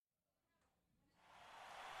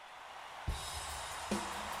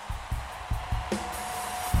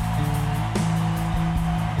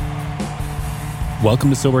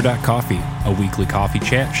Welcome to Sober.Coffee, a weekly coffee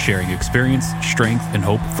chat sharing experience, strength, and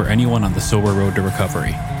hope for anyone on the sober road to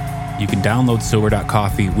recovery. You can download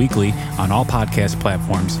Sober.Coffee weekly on all podcast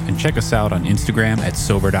platforms and check us out on Instagram at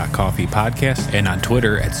Sober.Coffee Podcast and on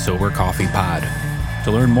Twitter at SoberCoffeePod.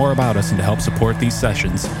 To learn more about us and to help support these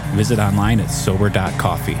sessions, visit online at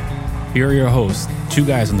Sober.Coffee. Here are your hosts, two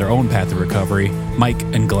guys on their own path to recovery, Mike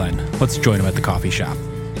and Glenn. Let's join them at the coffee shop.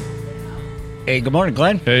 Hey, good morning,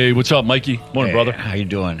 Glenn. Hey, what's up, Mikey? Morning, brother. How you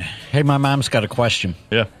doing? Hey, my mom's got a question.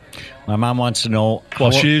 Yeah. My mom wants to know.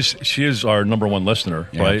 Well, she is our number one listener,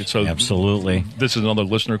 right? So absolutely. This is another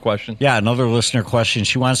listener question. Yeah, another listener question.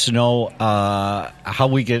 She wants to know how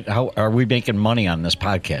are we making money on this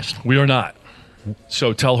podcast? We are not.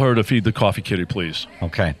 So tell her to feed the coffee kitty, please.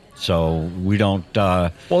 Okay. So we don't.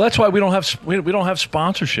 Well, that's why we don't have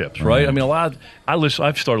sponsorships, right? I mean,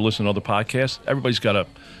 I've started listening to other podcasts. Everybody's got a,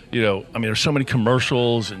 there's so many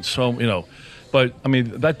commercials and so, but I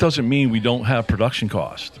mean that doesn't mean we don't have production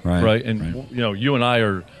costs, right? And you and I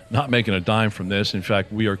are not making a dime from this. In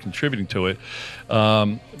fact, we are contributing to it.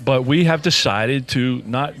 But we have decided to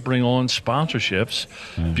not bring on sponsorships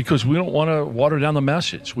because we don't want to water down the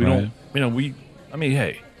message. We don't.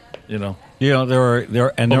 Hey. There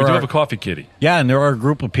do have a coffee kitty. Yeah, and there are a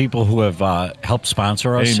group of people who have helped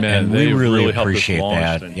sponsor us, Amen. and we really appreciate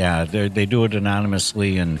that. Yeah, they do it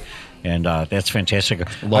anonymously, and that's fantastic.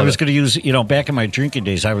 I was going to use, back in my drinking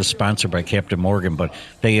days, I was sponsored by Captain Morgan, but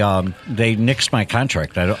they nixed my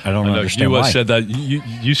contract. I don't understand why.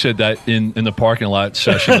 You said that in the parking lot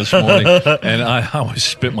session this morning, and I always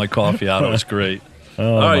spit my coffee out. It was great.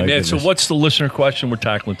 Oh, all right, man. Goodness. So what's the listener question we're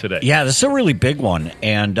tackling today? Yeah, this is a really big one.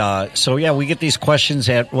 And we get these questions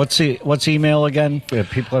at, what's email again? If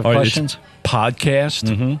people have questions? It's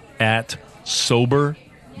podcast at sober.coffee.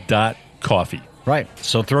 Right.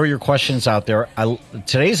 So throw your questions out there.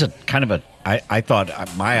 Today's I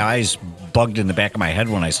thought my eyes bugged in the back of my head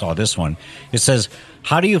when I saw this one. It says,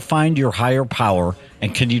 how do you find your higher power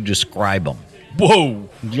and can you describe them? Whoa.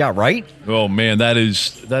 Yeah, right? Oh, man, that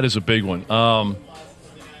is a big one.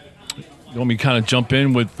 You want me to kind of jump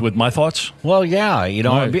in with my thoughts? Well, yeah,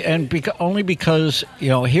 right. only because,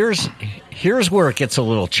 here's where it gets a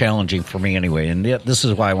little challenging for me anyway, and this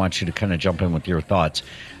is why I want you to kind of jump in with your thoughts.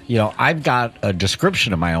 I've got a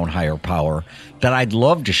description of my own higher power that I'd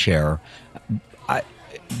love to share,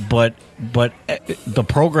 but the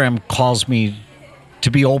program calls me to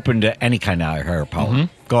be open to any kind of higher power.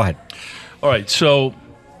 Mm-hmm. Go ahead. All right, so,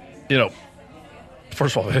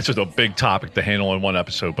 first of all, this is a big topic to handle in one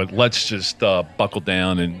episode, but let's just buckle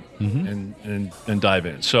down and dive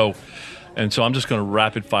in. So I'm just going to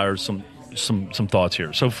rapid fire some thoughts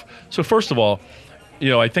here. So first of all,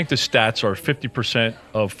 I think the stats are 50%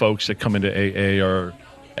 of folks that come into AA are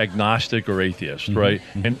agnostic or atheist, right?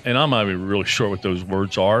 Mm-hmm. And I'm not even really sure what those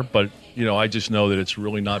words are, but I just know that it's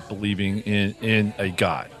really not believing in a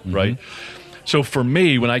God, right? So for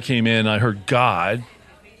me, when I came in, I heard God,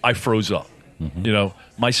 I froze up.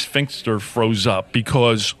 My sphincter froze up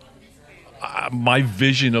because my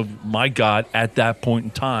vision of my God at that point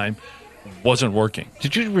in time wasn't working.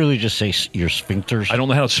 Did you really just say your sphincters? I don't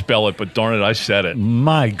know how to spell it, but darn it, I said it.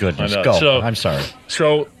 My goodness, go. I'm sorry.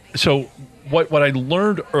 So what I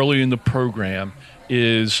learned early in the program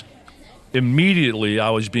is immediately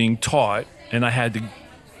I was being taught, and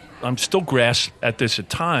I'm still grasp at this at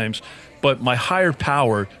times, but my higher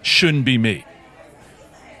power shouldn't be me.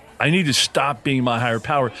 I need to stop being my higher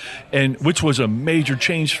power, and which was a major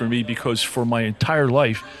change for me because for my entire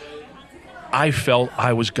life, I felt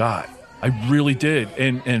I was God. I really did.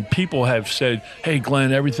 And people have said, hey,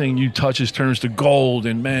 Glenn, everything you touches turns to gold,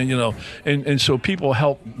 and man, and so people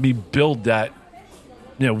helped me build that,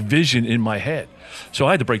 vision in my head. So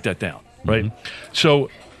I had to break that down, right? Mm-hmm.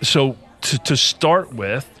 So to start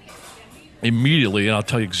with, immediately, and I'll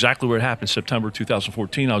tell you exactly where it happened, September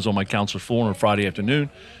 2014, I was on my counselor floor on a Friday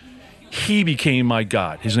afternoon. He became my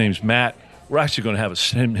God. His name's Matt. We're actually going to have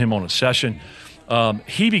him on a session.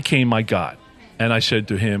 He became my God. And I said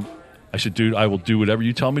to him, dude, I will do whatever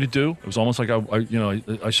you tell me to do. It was almost like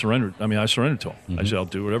I surrendered. I surrendered to him. Mm-hmm. I said, I'll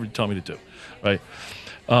do whatever you tell me to do. Right.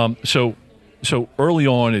 So early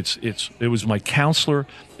on, it was my counselor.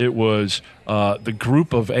 It was the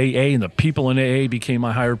group of AA and the people in AA became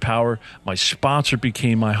my higher power. My sponsor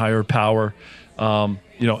became my higher power.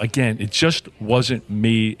 Again, it just wasn't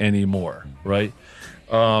me anymore, right?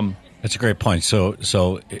 That's a great point. So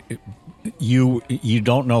you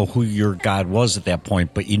don't know who your God was at that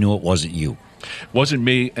point, but you knew it wasn't you. Wasn't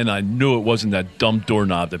me, and I knew it wasn't that dumb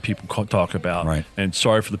doorknob that people talk about. Right. And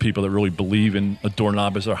sorry for the people that really believe in a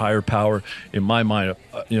doorknob as their higher power. In my mind,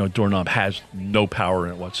 a doorknob has no power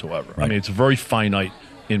in it whatsoever. Right. I mean, it's very finite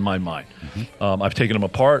in my mind. Mm-hmm. I've taken them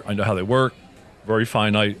apart. I know how they work. Very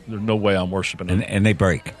finite. There's no way I'm worshiping them. And they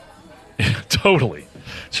break. Totally.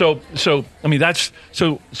 So I mean,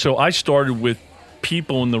 so I started with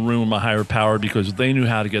people in the room, my higher power, because they knew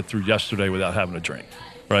how to get through yesterday without having a drink,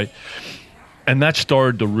 right? And that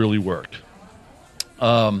started to really work.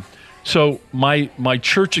 So my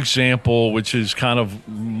church example, which is kind of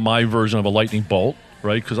my version of a lightning bolt,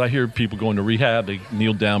 right? Because I hear people going to rehab, they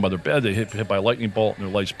kneel down by their bed, they hit by a lightning bolt, and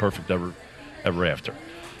their life's perfect ever after.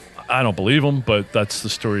 I don't believe them, but that's the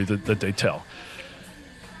story that they tell.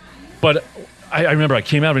 But I remember I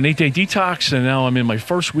came out of an 8-day detox, and now I'm in my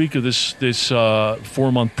first week of this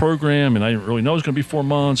 4-month program, and I didn't really know it was going to be 4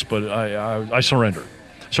 months, but I surrendered.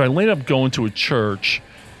 So I ended up going to a church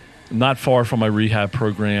not far from my rehab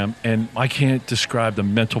program, and I can't describe the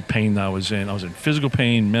mental pain that I was in. I was in physical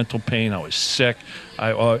pain, mental pain. I was sick.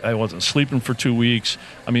 I wasn't sleeping for 2 weeks.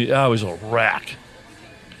 I mean, I was a wreck.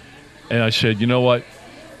 And I said, you know what?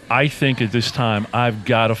 I think at this time I've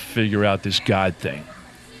got to figure out this God thing.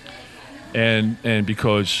 And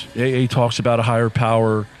because AA talks about a higher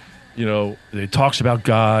power, it talks about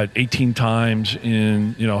God 18 times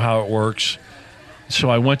in, how it works. So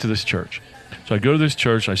I went to this church. So I go to this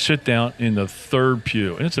church, I sit down in the third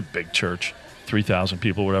pew, and it's a big church, 3,000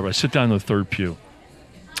 people, whatever. I sit down in the third pew,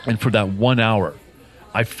 and for that 1 hour,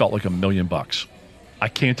 I felt like $1 million. I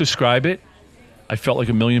can't describe it. I felt like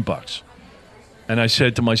 $1 million. And I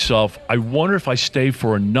said to myself, I wonder if I stay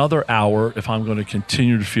for another hour if I'm going to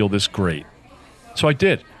continue to feel this great. So I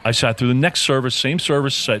did. I sat through the next service, same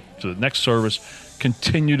service, sat to the next service,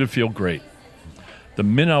 continued to feel great. The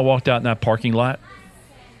minute I walked out in that parking lot,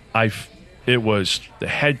 it was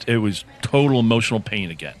total emotional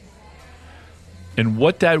pain again. And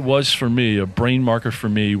what that was for me, a brain marker for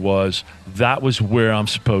me, was that was where I'm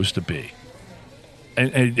supposed to be.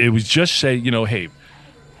 And it was just say, hey,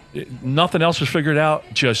 nothing else was figured out.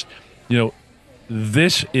 Just,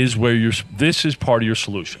 this is part of your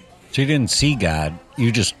solution. So you didn't see God,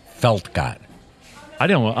 you just felt God.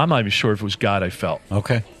 I'm not even sure if it was God I felt.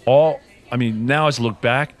 Okay. Now as I look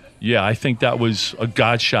back, yeah, I think that was a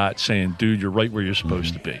God shot saying, dude, you're right where you're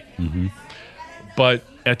supposed to be. Mm-hmm. But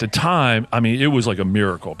at the time, it was like a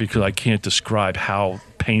miracle because I can't describe how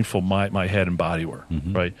painful my head and body were,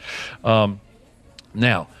 mm-hmm. right?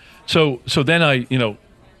 Now, so then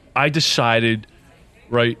I decided,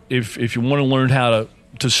 right, if you want to learn how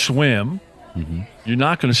to swim, mm-hmm. you're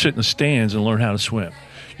not going to sit in the stands and learn how to swim.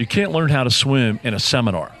 You can't learn how to swim in a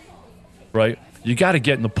seminar, right? You got to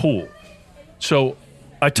get in the pool. So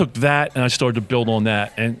I took that and I started to build on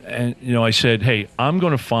that. And I said, hey, I'm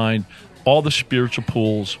going to find all the spiritual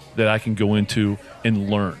pools that I can go into and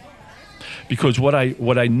learn. Because what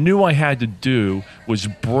I knew I had to do was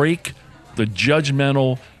break the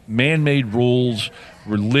judgmental, man-made rules,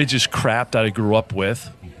 religious crap that I grew up with.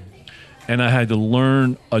 And I had to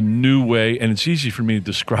learn a new way, and it's easy for me to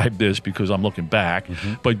describe this because I'm looking back,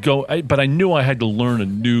 mm-hmm. But I knew I had to learn a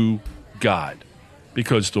new God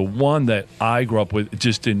because the one that I grew up with, it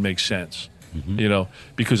just didn't make sense, mm-hmm.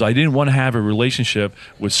 Because I didn't want to have a relationship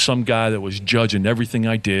with some guy that was judging everything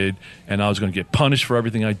I did, and I was going to get punished for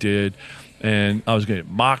everything I did, and I was going to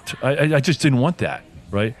get mocked. I just didn't want that,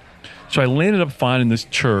 right? So I landed up finding this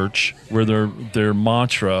church where their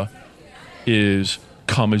mantra is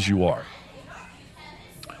 "Come as you are."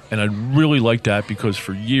 And I really liked that because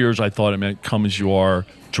for years I thought it meant come as you are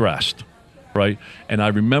dressed, right? And I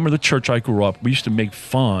remember the church I grew up, we used to make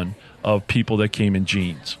fun of people that came in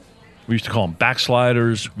jeans. We used to call them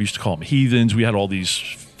backsliders. We used to call them heathens. We had all these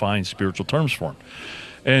fine spiritual terms for them.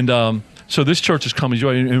 And so this church is come as you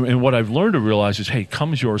are. And what I've learned to realize is, hey,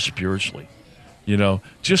 come as you are spiritually.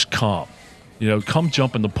 Just come. Come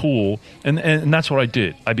jump in the pool. And that's what I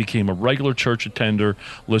did. I became a regular church attender,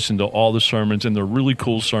 listened to all the sermons, and they're really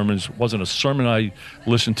cool sermons. It wasn't a sermon I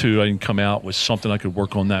listened to. I didn't come out with something I could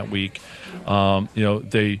work on that week.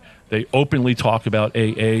 They openly talk about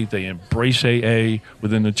AA. They embrace AA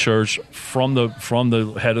within the church. From the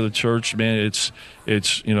head of the church, man, it's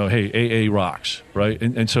hey, AA rocks, right?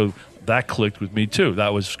 And so that clicked with me too.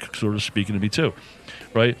 That was sort of speaking to me too,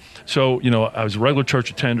 right? So, I was a regular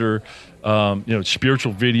church attender,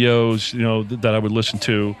 spiritual videos, that I would listen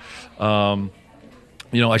to.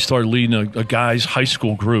 I started leading a guy's high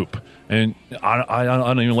school group, And I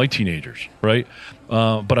don't even like teenagers, right?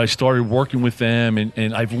 But I started working with them,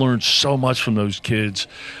 and I've learned so much from those kids,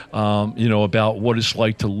 about what it's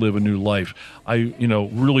like to live a new life. I,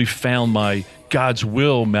 really found my God's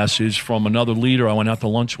will message from another leader I went out to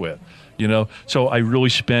lunch with, So I really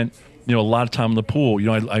spent, a lot of time in the pool.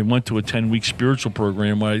 I went to a 10-week spiritual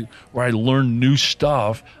program where I learned new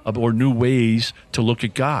stuff or new ways to look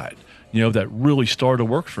at God, that really started to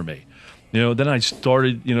work for me. Then I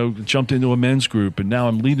started, jumped into a men's group, and now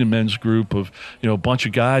I'm leading a men's group of, a bunch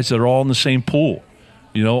of guys that are all in the same pool,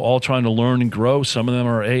 all trying to learn and grow. Some of them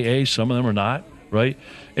are AA, some of them are not, right?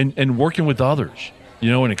 And working with others,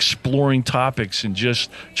 and exploring topics and just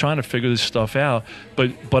trying to figure this stuff out.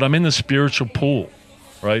 But I'm in the spiritual pool,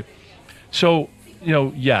 right? So,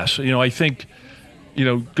 yes, I think,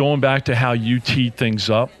 going back to how you tee things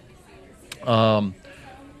up, I'm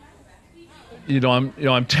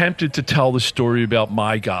tempted to tell the story about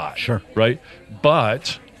my God. Sure. Right?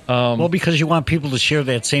 But because you want people to share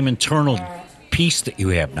that same internal peace that you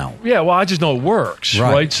have now. Yeah, well, I just know it works,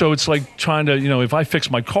 right? Right? So it's like trying to, if I fix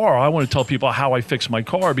my car, I want to tell people how I fix my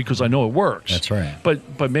car because I know it works. That's right.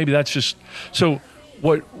 But maybe that's just so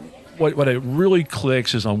what it really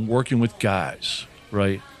clicks is I'm working with guys,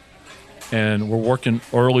 right? And we're working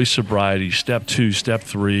early sobriety, step 2, step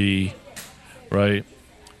 3, right?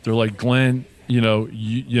 They're like, Glenn,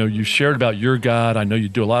 you shared about your God. I know you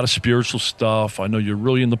do a lot of spiritual stuff. I know you're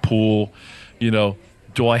really in the pool.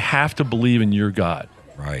 Do I have to believe in your God?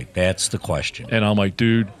 Right. That's the question. And I'm like,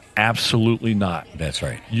 dude, absolutely not. That's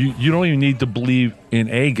right. You don't even need to believe in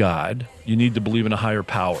a God. You need to believe in a higher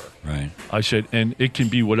power. Right. I said, and it can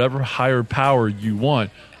be whatever higher power you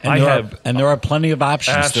want. And there are plenty of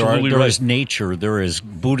options. Absolutely there right. is nature. There is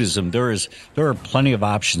Buddhism. There are plenty of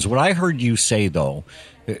options. What I heard you say, though,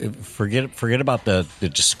 forget about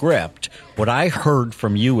the script. What I heard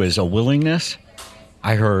from you is a willingness.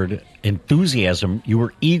 I heard enthusiasm. You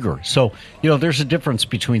were eager. So there's a difference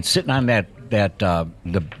between sitting on the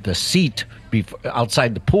seat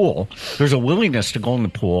outside the pool. There's a willingness to go in the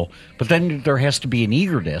pool, but then there has to be an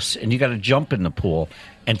eagerness, and you got to jump in the pool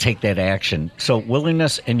and take that action. So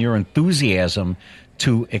willingness and your enthusiasm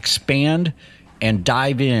to expand and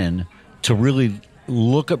dive in to really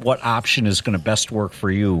look at what option is going to best work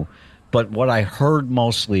for you. But what I heard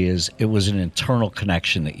mostly is it was an internal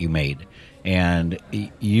connection that you made, and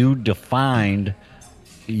you defined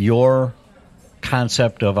your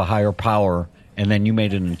concept of a higher power, and then you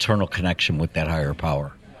made an internal connection with that higher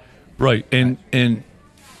power. Right. And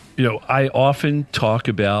I often talk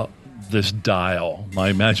about this dial, my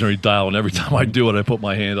imaginary dial, and every time I do it, I put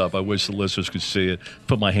my hand up. I wish the listeners could see it.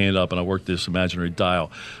 Put my hand up, and I work this imaginary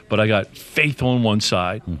dial. But I got faith on one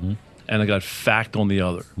side, and I got fact on the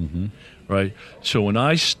other, right? So when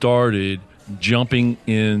I started jumping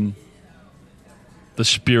in the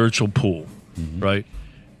spiritual pool, right,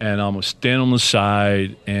 and I'm standing on the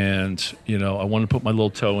side, and, I want to put my little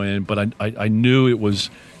toe in, but I knew it was,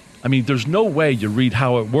 there's no way you read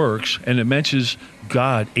how it works, and it mentions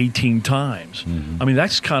God 18 times.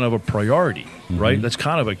 That's kind of a priority, right? That's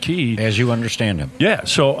kind of a key. As you understand him. Yeah,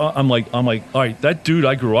 so I'm like, all right, that dude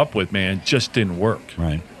I grew up with, man, just didn't work.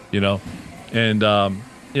 Right. And,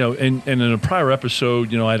 and in a prior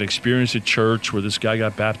episode, I had experience at church where this guy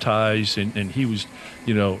got baptized, and he was,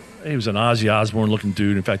 he was an Ozzy Osbourne looking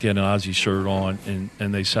dude. In fact, he had an Ozzy shirt on,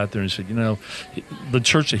 and they sat there and said, the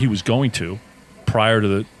church that he was going to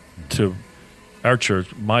prior to our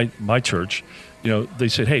church, my church, they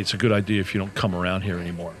said, hey, it's a good idea if you don't come around here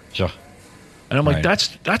anymore. Sure. And I'm like,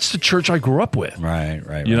 that's the church I grew up with.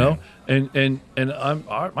 Right. You know? And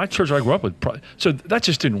my church I grew up with, so that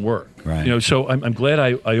just didn't work. Right. So I'm glad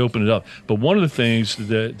I opened it up. But one of the things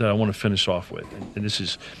that I want to finish off with, and this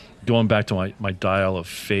is going back to my dial of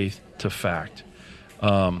faith to fact,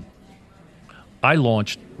 I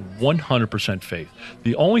launched 100% faith.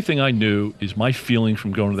 The only thing I knew is my feeling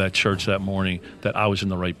from going to that church that morning that I was in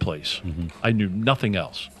the right place. I knew nothing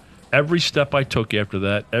else. Every step I took after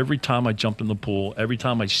that, every time I jumped in the pool, every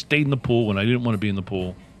time I stayed in the pool when I didn't want to be in the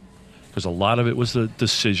pool, because a lot of it was the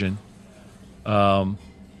decision, that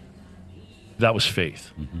was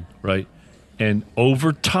faith, right? And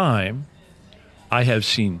over time, I have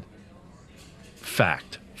seen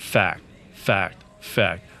fact,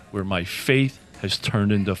 where my faith has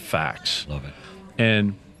turned into facts. Love it.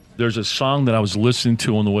 And there's a song that I was listening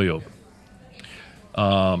to on the way over.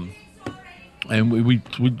 And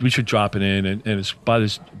we should drop it in, and it's by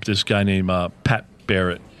this guy named Pat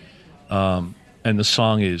Barrett. And the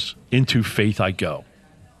song is Into Faith I Go.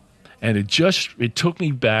 And it took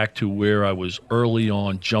me back to where I was early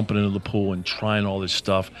on, jumping into the pool and trying all this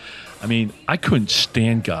stuff. I couldn't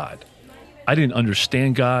stand God. I didn't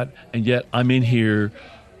understand God, and yet I'm in here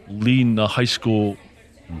leading the high school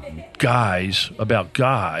guys about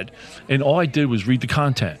God, and all I did was read the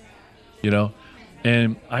content,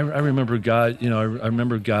 And I remember a guy, I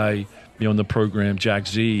remember a guy, in the program, Jack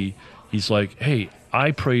Z. He's like, "Hey,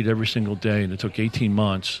 I prayed every single day, and it took 18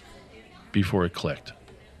 months before it clicked."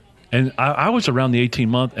 And I was around the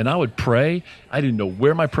 18-month, and I would pray. I didn't know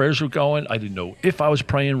where my prayers were going. I didn't know if I was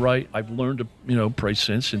praying right. I've learned to, pray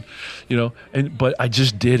since, but I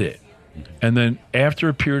just did it. And then after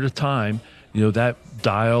a period of time, that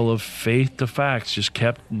dial of faith to facts just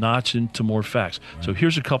kept notching to more facts. So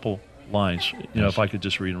here's a couple lines, if I could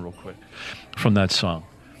just read them real quick from that song.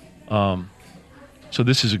 So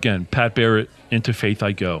this is, again, Pat Barrett, Into Faith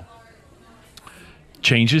I Go.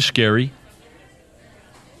 Change is scary.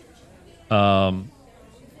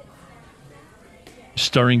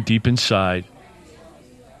 Stirring deep inside,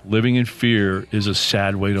 living in fear is a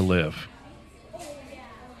sad way to live.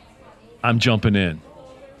 I'm jumping in.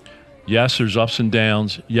 Yes, there's ups and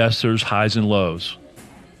downs. Yes, there's highs and lows.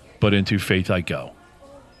 But into faith I go.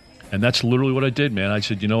 And that's literally what I did, man. I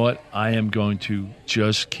said, you know what? I am going to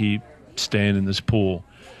just keep staying in this pool.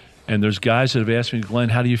 And there's guys that have asked me, Glenn,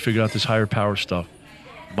 how do you figure out this higher power stuff?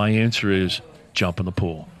 My answer is jump in the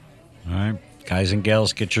pool. All right. Guys and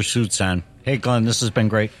gals, get your suits on. Hey, Glenn, this has been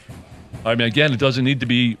great. I mean, again, it doesn't need to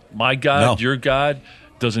be my God, No. your God.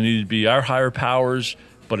 It doesn't need to be our higher powers,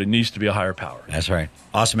 but it needs to be a higher power. That's right.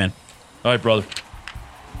 Awesome, man. All right, brother.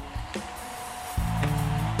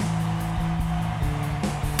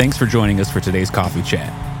 Thanks for joining us for today's coffee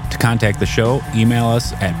chat. To contact the show, email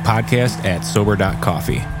us at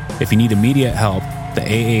podcast@sober.coffee. If you need immediate help, the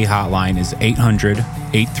AA hotline is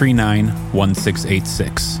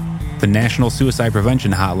 800-839-1686. The National Suicide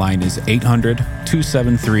Prevention Hotline is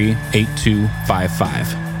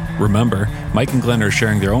 800-273-8255. Remember, Mike and Glenn are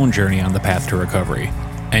sharing their own journey on the path to recovery.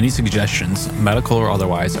 Any suggestions, medical or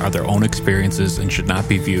otherwise, are their own experiences and should not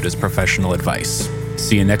be viewed as professional advice.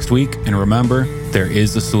 See you next week, and remember, there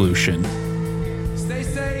is a solution.